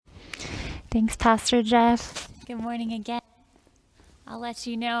Thanks, Pastor Jeff. Good morning again. I'll let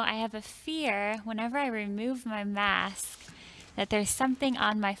you know I have a fear whenever I remove my mask that there's something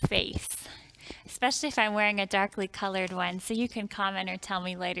on my face, especially if I'm wearing a darkly colored one. So you can comment or tell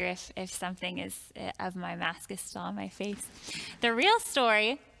me later if something of my mask is still on my face. The real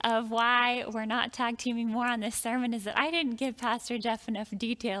story of why we're not tag teaming more on this sermon is that I didn't give Pastor Jeff enough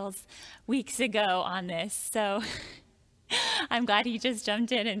details weeks ago on this. So I'm glad he just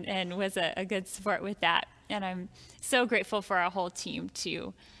jumped in and was a good sport with that. And I'm so grateful for our whole team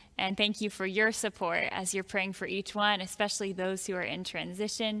too. And thank you for your support as you're praying for each one, especially those who are in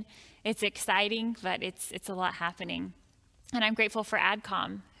transition. It's exciting, but it's a lot happening. And I'm grateful for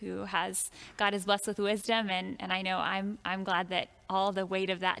AdCom, who God has blessed with wisdom. And I know I'm glad that all the weight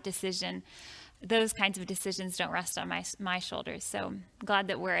of that decision, those kinds of decisions don't rest on my shoulders. So I'm glad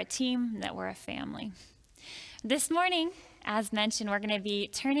that we're a team, that we're a family. This morning, as mentioned, we're going to be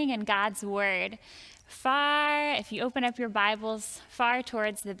turning in God's Word far, if you open up your Bibles, far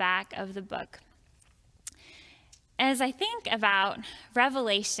towards the back of the book. As I think about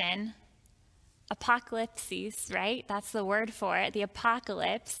Revelation, apocalypses, right? That's the word for it, the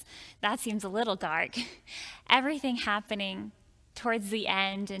apocalypse. That seems a little dark. Everything happening towards the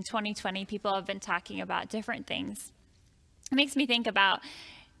end in 2020, people have been talking about different things. It makes me think about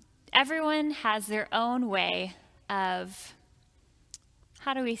everyone has their own way of,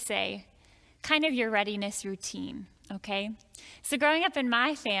 how do we say, kind of your readiness routine, okay? So growing up in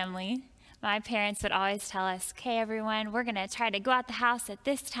my family, my parents would always tell us, okay, everyone, we're going to try to go out the house at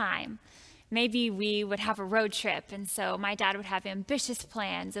this time. Maybe we would have a road trip, and so my dad would have ambitious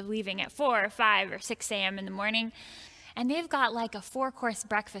plans of leaving at 4 or 5 or 6 a.m. in the morning, and they've got like a 4-course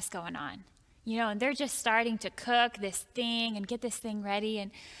breakfast going on, and they're just starting to cook this thing and get this thing ready,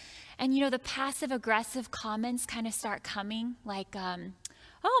 and the passive-aggressive comments kind of start coming, like,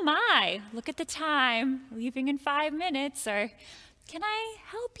 oh my, look at the time, leaving in 5 minutes, or can I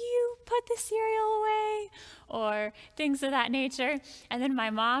help you put the cereal away, or things of that nature. And then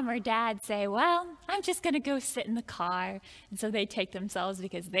my mom or dad say, well, I'm just going to go sit in the car. And so they take themselves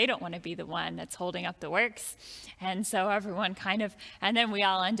because they don't want to be the one that's holding up the works. And so everyone and then we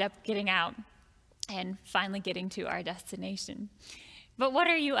all end up getting out and finally getting to our destination. But what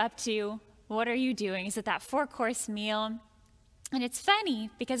are you up to? What are you doing? Is it that 4-course meal? And it's funny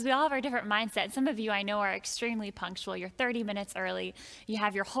because we all have our different mindsets. Some of you I know are extremely punctual. You're 30 minutes early. You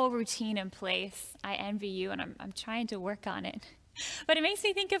have your whole routine in place. I envy you, and I'm trying to work on it. But it makes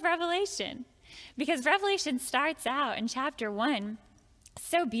me think of Revelation, because Revelation starts out in chapter 1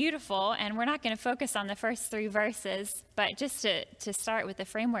 so beautiful, and we're not going to focus on the first 3 verses, but just to start with the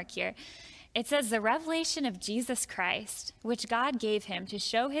framework here. It says, the revelation of Jesus Christ, which God gave him to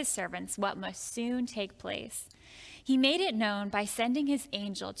show his servants what must soon take place. He made it known by sending his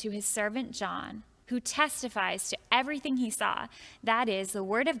angel to his servant John, who testifies to everything he saw, that is, the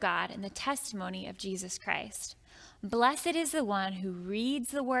word of God and the testimony of Jesus Christ. Blessed is the one who reads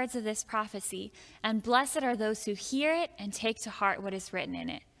the words of this prophecy, and blessed are those who hear it and take to heart what is written in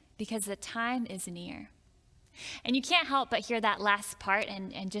it, because the time is near. And you can't help but hear that last part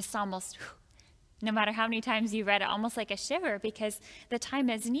and just almost, no matter how many times you read it, almost like a shiver, because the time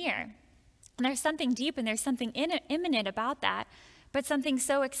is near. And there's something deep and there's something imminent about that, but something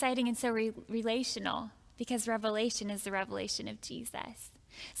so exciting and so relational, because Revelation is the revelation of Jesus.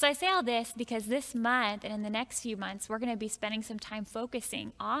 So I say all this because this month and in the next few months, we're going to be spending some time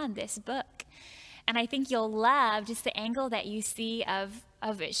focusing on this book. And I think you'll love just the angle that you see of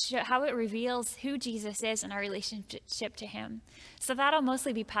it, how it reveals who Jesus is and our relationship to him. So that'll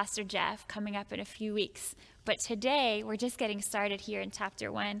mostly be Pastor Jeff coming up in a few weeks. But today, we're just getting started here in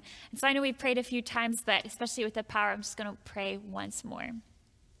chapter 1. And so I know we've prayed a few times, but especially with the power, I'm just going to pray once more.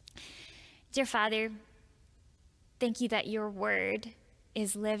 Dear Father, thank you that your word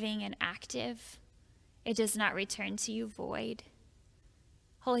is living and active. It does not return to you void.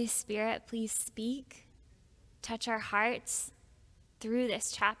 Holy Spirit, please speak. Touch our hearts through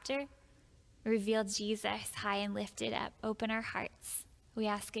this chapter. Reveal Jesus high and lifted up. Open our hearts. We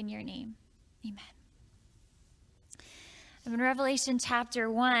ask in your name. Amen. In Revelation chapter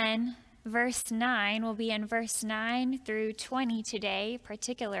 1, verse 9, we'll be in verse 9 through 20 today,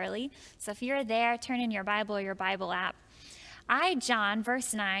 particularly. So if you're there, turn in your Bible or your Bible app. I, John,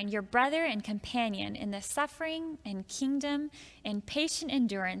 verse 9, your brother and companion in the suffering and kingdom and patient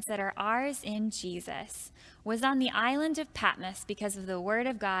endurance that are ours in Jesus, was on the island of Patmos because of the word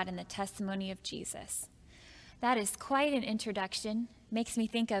of God and the testimony of Jesus. That is quite an introduction. Makes me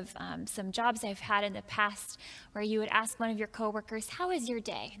think of some jobs I've had in the past where you would ask one of your coworkers, how was your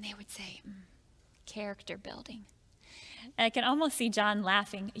day? And they would say, character building. And I can almost see John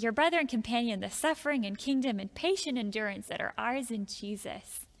laughing. Your brother and companion, the suffering and kingdom and patient endurance that are ours in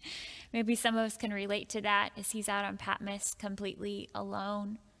Jesus. Maybe some of us can relate to that as he's out on Patmos completely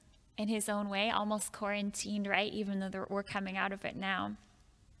alone in his own way, almost quarantined, right? Even though we're coming out of it now.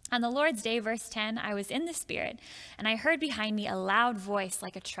 On the Lord's day, verse 10, I was in the Spirit, and I heard behind me a loud voice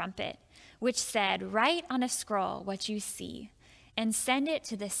like a trumpet, which said, write on a scroll what you see, and send it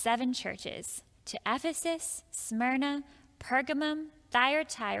to the 7 churches, to Ephesus, Smyrna, Pergamum,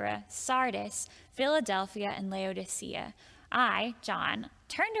 Thyatira, Sardis, Philadelphia, and Laodicea. I, John,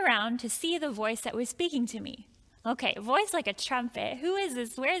 turned around to see the voice that was speaking to me. Okay, voice like a trumpet. Who is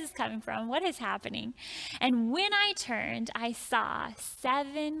this? Where is this coming from? What is happening? And when I turned, I saw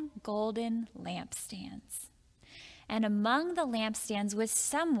 7 golden lampstands. And among the lampstands was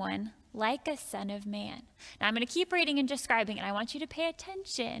someone like a son of man. Now I'm going to keep reading and describing, and I want you to pay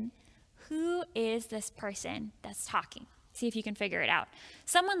attention. Who is this person that's talking? See if you can figure it out.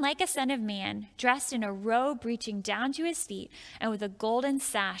 Someone like a son of man, dressed in a robe reaching down to his feet and with a golden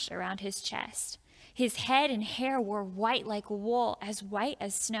sash around his chest. His head and hair were white like wool, as white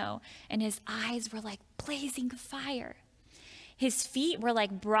as snow, and his eyes were like blazing fire. His feet were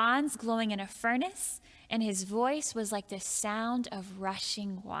like bronze glowing in a furnace, and his voice was like the sound of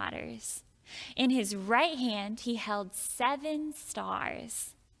rushing waters. In his right hand he held 7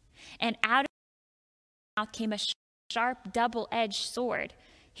 stars, and out of his mouth came a sharp double-edged sword.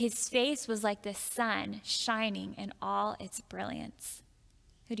 His face was like the sun shining in all its brilliance.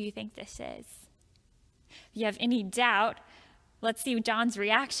 Who do you think this is? If you have any doubt, let's see John's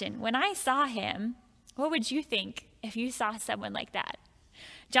reaction. When I saw him, what would you think if you saw someone like that?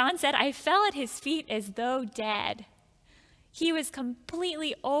 John said, I fell at his feet as though dead. He was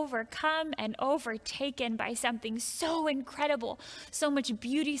completely overcome and overtaken by something so incredible, so much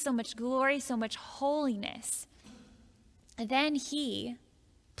beauty, so much glory, so much holiness. Then he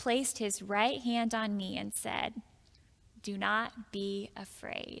placed his right hand on me and said, do not be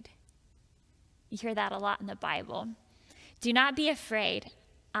afraid. You hear that a lot in the Bible. Do not be afraid.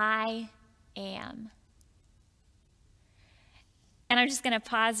 I am. And I'm just going to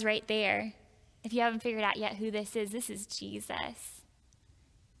pause right there. If you haven't figured out yet who this is Jesus.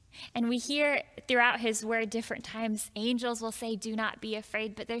 And we hear throughout his word different times, angels will say, do not be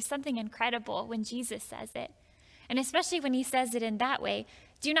afraid. But there's something incredible when Jesus says it. And especially when he says it in that way,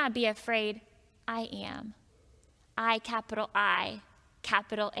 do not be afraid. I am. I, capital I,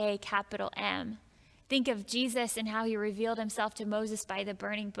 capital A, capital M. Think of Jesus and how he revealed himself to Moses by the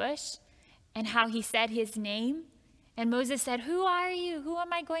burning bush and how he said his name. And Moses said, who are you? Who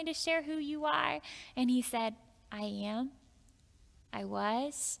am I going to share who you are? And he said, I am, I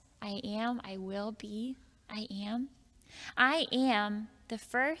was, I am, I will be, I am. I am the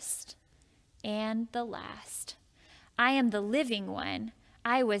first and the last. I am the living one.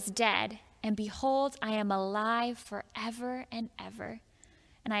 I was dead, and behold, I am alive forever and ever.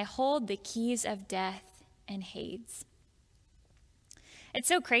 And I hold the keys of death and Hades. It's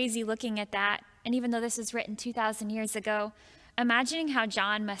so crazy looking at that. And even though this was written 2,000 years ago, imagining how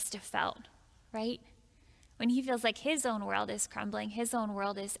John must have felt, right? When he feels like his own world is crumbling, his own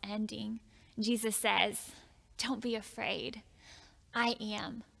world is ending. Jesus says, don't be afraid. I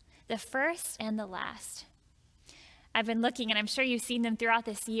am the first and the last. I've been looking, and I'm sure you've seen them throughout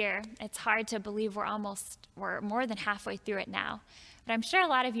this year. It's hard to believe we're more than halfway through it now. But I'm sure a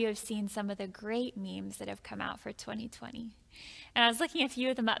lot of you have seen some of the great memes that have come out for 2020. And I was looking a few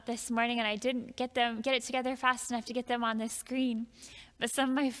of them up this morning, and I didn't get it together fast enough to get them on the screen. But some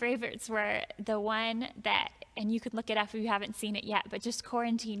of my favorites were the one that, and you could look it up if you haven't seen it yet, but just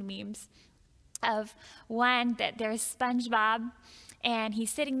quarantine memes of one that there's SpongeBob, and he's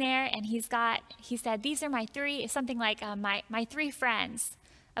sitting there, and he said, these are my 3, something like my 3 friends,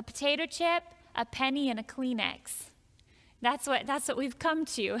 a potato chip, a penny, and a Kleenex. That's what we've come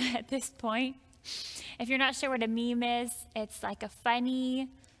to at this point. If you're not sure what a meme is, it's like a funny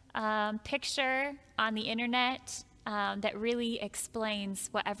picture on the internet that really explains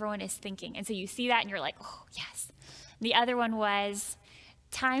what everyone is thinking. And so you see that and you're like, oh, yes. The other one was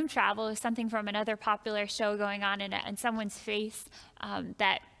time travel, is something from another popular show going on in someone's face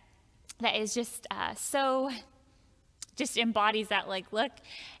that is just just embodies that like look.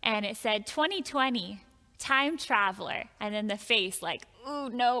 And it said 2020, time traveler. And then the face like, ooh,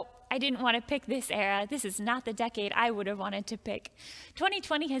 no. I didn't want to pick this era. This is not the decade I would have wanted to pick.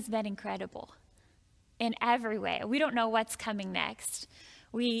 2020 has been incredible in every way. We don't know what's coming next.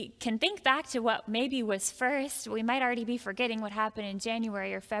 We can think back to what maybe was first. We might already be forgetting what happened in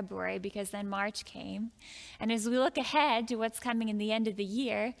January or February because then March came. And as we look ahead to what's coming in the end of the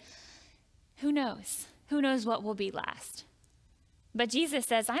year, who knows? Who knows what will be last? But Jesus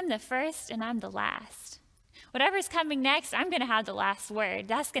says, I'm the first and I'm the last. Whatever's coming next, I'm going to have the last word.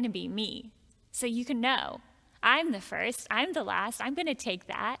 That's going to be me. So you can know, I'm the first, I'm the last, I'm going to take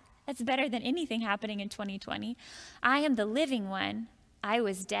that. That's better than anything happening in 2020. I am the living one. I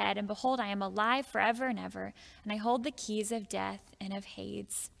was dead, and behold, I am alive forever and ever, and I hold the keys of death and of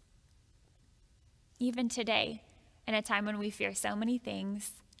Hades. Even today, in a time when we fear so many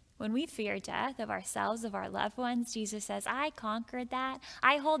things, when we fear death of ourselves, of our loved ones, Jesus says, I conquered that.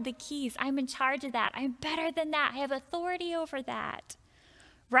 I hold the keys. I'm in charge of that. I'm better than that. I have authority over that.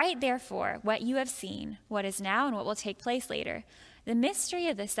 Write, therefore, what you have seen, what is now and what will take place later. The mystery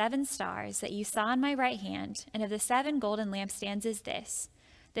of the 7 stars that you saw in my right hand and of the 7 golden lampstands is this.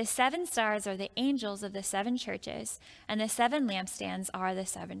 The 7 stars are the angels of the 7 churches, and the 7 lampstands are the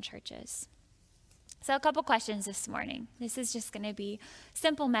 7 churches. So a couple questions this morning. This is just going to be a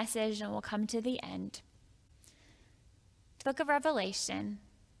simple message, and we'll come to the end. Book of Revelation,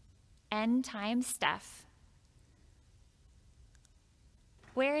 end time stuff.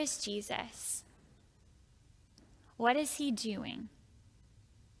 Where is Jesus? What is he doing?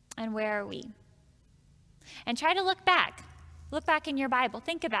 And where are we? And try to look back. Look back in your Bible.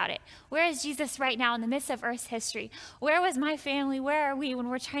 Think about it. Where is Jesus right now in the midst of Earth's history? Where was my family? Where are we when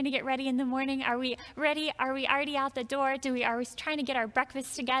we're trying to get ready in the morning? Are we ready? Are we already out the door? Are we trying to get our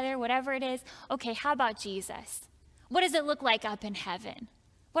breakfast together? Whatever it is. Okay, how about Jesus? What does it look like up in heaven?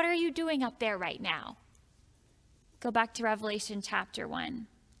 What are you doing up there right now? Go back to Revelation chapter 1.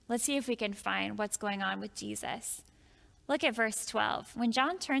 Let's see if we can find what's going on with Jesus. Look at verse 12. When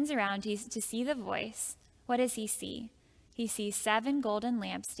John turns around to see the voice, what does he see? He sees 7 golden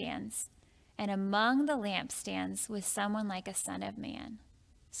lampstands, and among the lampstands was someone like a son of man.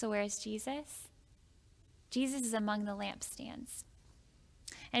 So where is Jesus? Jesus is among the lampstands.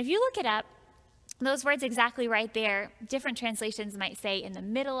 And if you look it up, those words exactly right there, different translations might say in the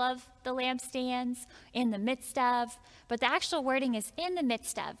middle of the lampstands, in the midst of, but the actual wording is in the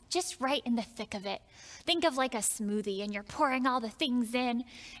midst of, just right in the thick of it. Think of like a smoothie and you're pouring all the things in,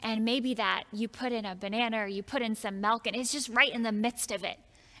 and maybe that you put in a banana or you put in some milk and it's just right in the midst of it.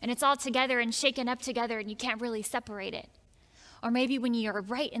 And it's all together and shaken up together and you can't really separate it. Or maybe when you're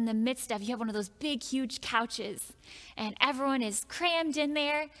right in the midst of, you have one of those big, huge couches and everyone is crammed in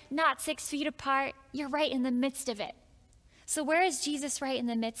there, not 6 feet apart. You're right in the midst of it. So where is Jesus right in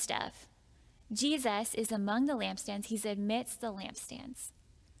the midst of? Jesus is among the lampstands. He's amidst the lampstands.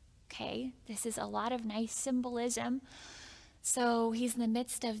 Okay, this is a lot of nice symbolism. So he's in the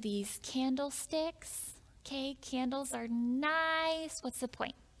midst of these candlesticks. Okay, candles are nice. What's the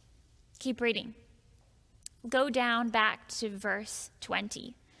point? Keep reading. Go down back to verse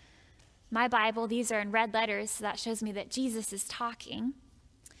 20. My Bible, these are in red letters, so that shows me that Jesus is talking.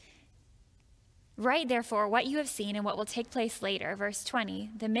 Write, therefore, what you have seen and what will take place later. Verse 20,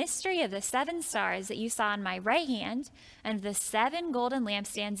 the mystery of the 7 stars that you saw in my right hand and the 7 golden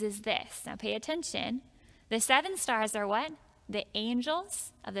lampstands is this. Now pay attention. The 7 stars are what? The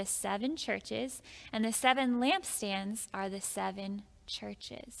angels of the 7 churches, and the 7 lampstands are the 7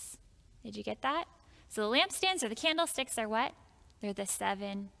 churches. Did you get that? So the lampstands or the candlesticks are what? They're the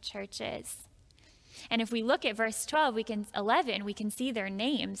 7 churches. And if we look at verse 11, we can see their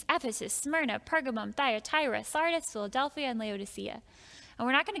names: Ephesus, Smyrna, Pergamum, Thyatira, Sardis, Philadelphia, and Laodicea. And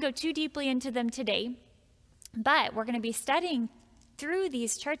we're not going to go too deeply into them today, but we're going to be studying through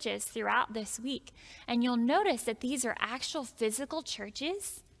these churches throughout this week. And you'll notice that these are actual physical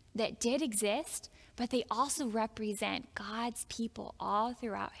churches that did exist, but they also represent God's people all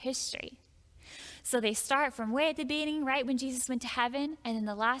throughout history. So they start from way at the beginning, right when Jesus went to heaven, and then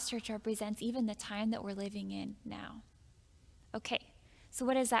the last church represents even the time that we're living in now. Okay, so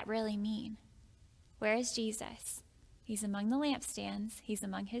what does that really mean? Where is Jesus? He's among the lampstands. He's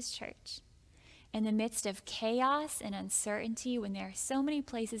among his church. In the midst of chaos and uncertainty, when there are so many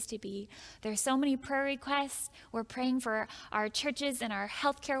places to be, there are so many prayer requests. We're praying for our churches and our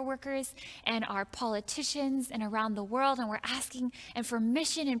healthcare workers and our politicians and around the world, and we're asking and for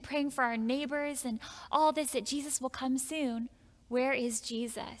mission and praying for our neighbors and all this, that Jesus will come soon. Where is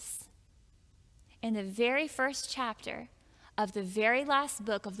Jesus? In the very first chapter of the very last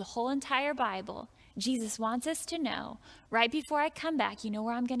book of the whole entire Bible, Jesus wants us to know, right before I come back, you know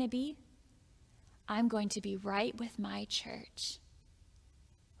where I'm going to be? I'm going to be right with my church,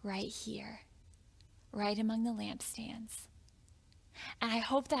 right here, right among the lampstands. And I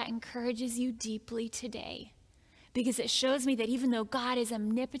hope that encourages you deeply today, because it shows me that even though God is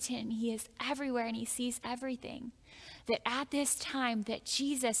omnipotent, he is everywhere and he sees everything, that at this time that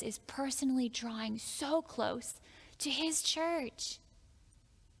Jesus is personally drawing so close to his church.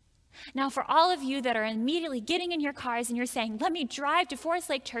 Now, for all of you that are immediately getting in your cars and you're saying, let me drive to Forest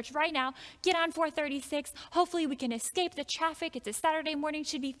Lake Church right now, get on 436, hopefully we can escape the traffic, it's a Saturday morning,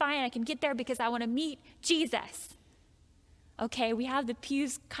 should be fine, I can get there because I want to meet Jesus. Okay, we have the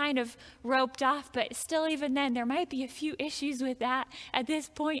pews kind of roped off, but still even then, there might be a few issues with that at this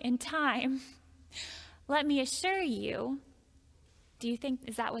point in time. Let me assure you,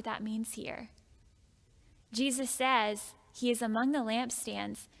 is that what that means here? Jesus says he is among the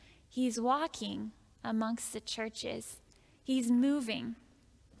lampstands. He's walking amongst the churches. He's moving.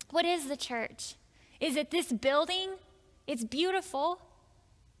 What is the church? Is it this building? It's beautiful.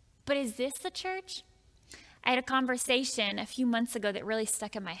 But is this the church? I had a conversation a few months ago that really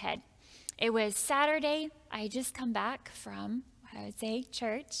stuck in my head. It was Saturday. I had just come back from, I would say,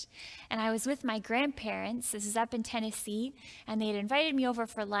 church. And I was with my grandparents. This is up in Tennessee. And they had invited me over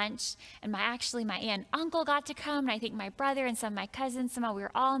for lunch. And my aunt and uncle got to come. And I think my brother and some of my cousins, somehow we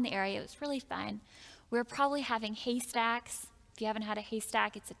were all in the area. It was really fun. We were probably having haystacks. If you haven't had a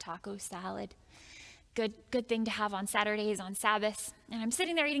haystack, it's a taco salad. Good thing to have on Saturdays, on Sabbath. And I'm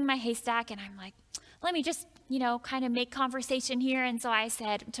sitting there eating my haystack. And I'm like, let me just, kind of make conversation here. And so I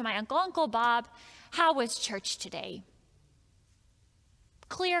said to my Uncle Bob, how was church today?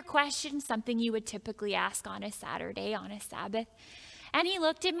 Clear question, something you would typically ask on a Saturday, on a Sabbath. And he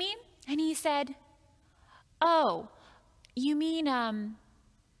looked at me and he said, oh, you mean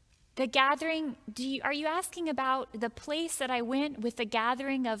the gathering? Are you asking about the place that I went with the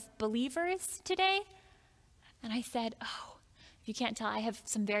gathering of believers today? And I said, oh, if you can't tell, I have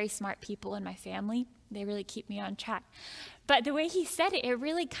some very smart people in my family. They really keep me on track. But the way he said it, it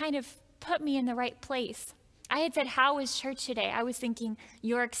really kind of put me in the right place. I had said, how was church today? I was thinking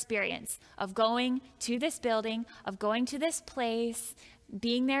your experience of going to this building, of going to this place,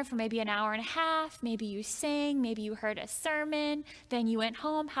 being there for maybe an hour and a half. Maybe you sang, maybe you heard a sermon, then you went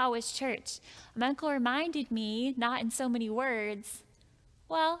home. How was church? My uncle reminded me, not in so many words,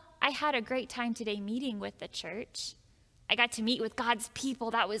 well, I had a great time today meeting with the church. I got to meet with God's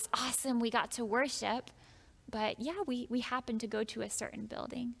people. That was awesome. We got to worship. But yeah, we happened to go to a certain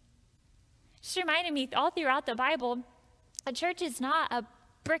building. Just reminded me, all throughout the Bible, a church is not a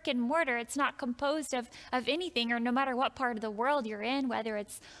brick and mortar. It's not composed of anything, or no matter what part of the world you're in, whether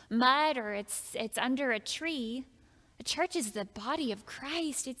it's mud or it's under a tree. A church is the body of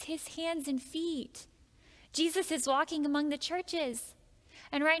Christ. It's his hands and feet. Jesus is walking among the churches.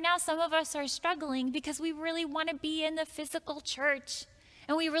 And right now, some of us are struggling because we really want to be in the physical church.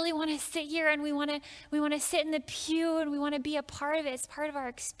 And we really want to sit here and we want to sit in the pew and we want to be a part of it. It's part of our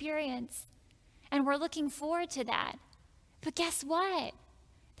experience. And we're looking forward to that. But guess what?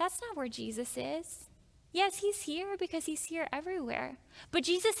 That's not where Jesus is. Yes, he's here because he's here everywhere. But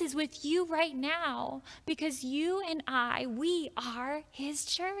Jesus is with you right now because you and we are his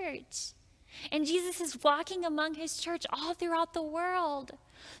church. And Jesus is walking among his church all throughout the world.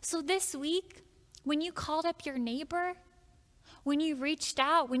 So this week, when you called up your neighbor, when you reached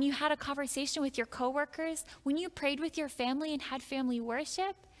out, when you had a conversation with your coworkers, when you prayed with your family and had family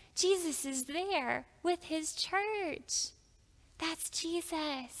worship, Jesus is there with his church. That's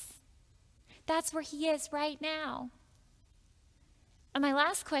Jesus. That's where he is right now. And my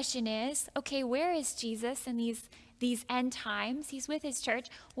last question is, okay, where is Jesus in these end times? He's with his church.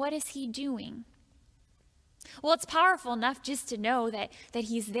 What is he doing? Well, it's powerful enough just to know that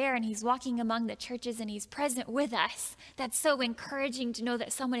he's there and he's walking among the churches and he's present with us. That's so encouraging to know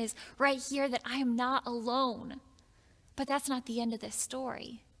that someone is right here, that I am not alone. But that's not the end of the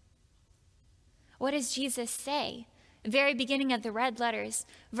story. What does Jesus say? Very beginning of the red letters,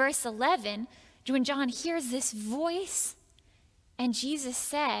 verse 11, when John hears this voice, and Jesus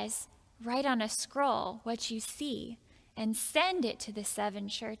says, write on a scroll what you see and send it to the 7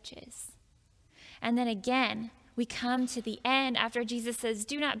 churches. And then again, we come to the end after Jesus says,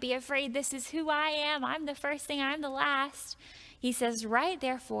 do not be afraid. This is who I am. I'm the first thing. I'm the last. He says, write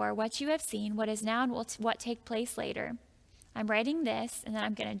therefore what you have seen, what is now and what take place later. I'm writing this, and then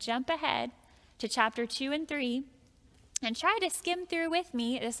I'm going to jump ahead to chapter 2 and 3 and try to skim through with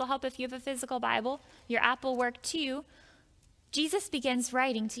me. This will help if you have a physical Bible. Your app will work too. Jesus begins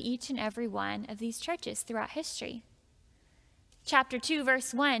writing to each and every one of these churches throughout history. Chapter 2,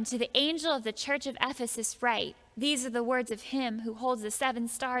 verse 1, to the angel of the church of Ephesus write, these are the words of him who holds the 7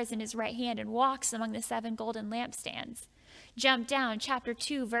 stars in his right hand and walks among the 7 golden lampstands. Jump down, chapter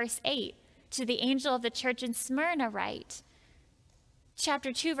 2, verse 8, to the angel of the church in Smyrna write.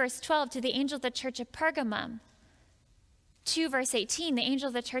 Chapter 2, verse 12, to the angel of the church of Pergamum. 2 verse 18, the angel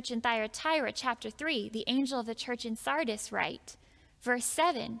of the church in Thyatira. Chapter 3, the angel of the church in Sardis write. Verse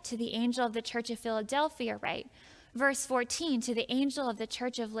 7, to the angel of the church of Philadelphia write. Verse 14, to the angel of the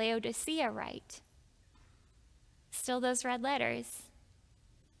church of Laodicea write. Still those red letters.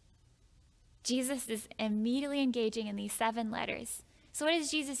 Jesus is immediately engaging in these 7 letters. So what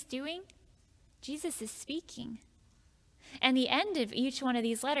is Jesus doing? Jesus is speaking. And the end of each one of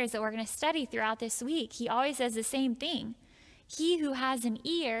these letters that we're going to study throughout this week, he always says the same thing. He who has an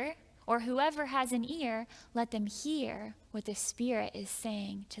ear, or whoever has an ear, let them hear what the Spirit is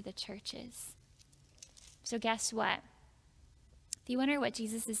saying to the churches. So guess what? If you wonder what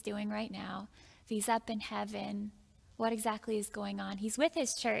Jesus is doing right now, if he's up in heaven, what exactly is going on? He's with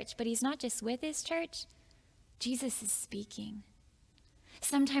his church, but he's not just with his church. Jesus is speaking.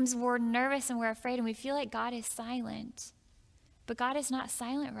 Sometimes we're nervous and we're afraid and we feel like God is silent. But God is not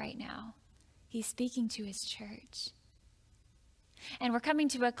silent right now. He's speaking to his church. And we're coming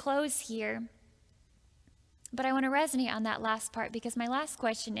to a close here. But I want to resonate on that last part because my last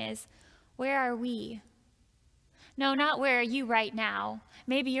question is, where are we? No, not where are you right now.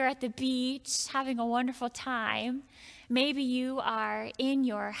 Maybe you're at the beach having a wonderful time. Maybe you are in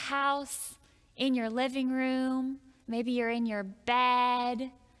your house, in your living room. Maybe you're in your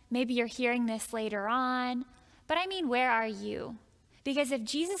bed. Maybe you're hearing this later on. But I mean, where are you? Because if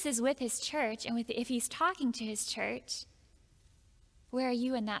Jesus is with his church and if he's talking to his church, where are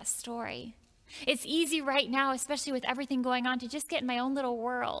you in that story? It's easy right now, especially with everything going on, to just get in my own little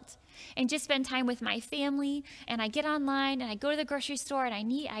world and just spend time with my family. And I get online and I go to the grocery store and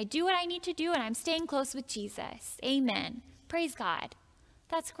I do what I need to do and I'm staying close with Jesus. Amen. Praise God.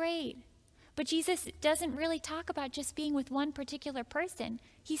 That's great. But Jesus doesn't really talk about just being with one particular person.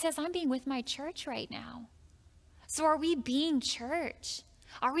 He says, I'm being with my church right now. So are we being church?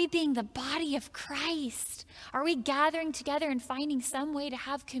 Are we being the body of Christ? Are we gathering together and finding some way to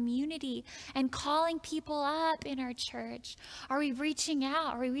have community and calling people up in our church? Are we reaching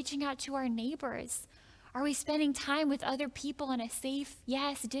out? Are we reaching out to our neighbors? Are we spending time with other people in a safe,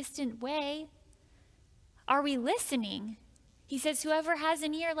 yes, distant way? Are we listening? He says, whoever has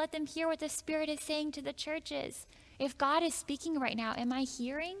an ear, let them hear what the Spirit is saying to the churches. If God is speaking right now, am I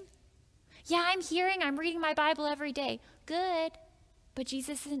hearing? Yeah, I'm hearing. I'm reading my Bible every day. Good. But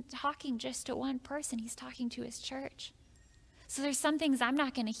Jesus isn't talking just to one person. He's talking to his church. So there's some things I'm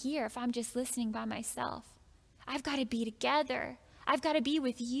not going to hear if I'm just listening by myself. I've got to be together. I've got to be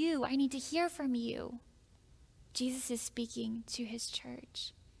with you. I need to hear from you. Jesus is speaking to his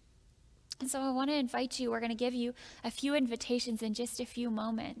church. And so I want to invite you, we're going to give you a few invitations in just a few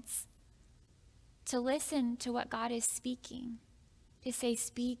moments to listen to what God is speaking, to say,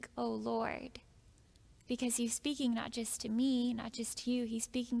 speak, O Lord. Because he's speaking not just to me, not just to you, he's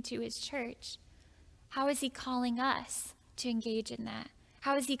speaking to his church. How is he calling us to engage in that?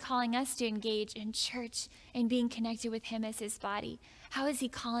 How is he calling us to engage in church and being connected with him as his body? How is he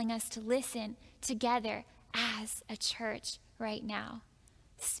calling us to listen together as a church right now?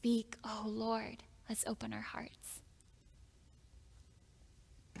 Speak, oh Lord. Let's open our hearts.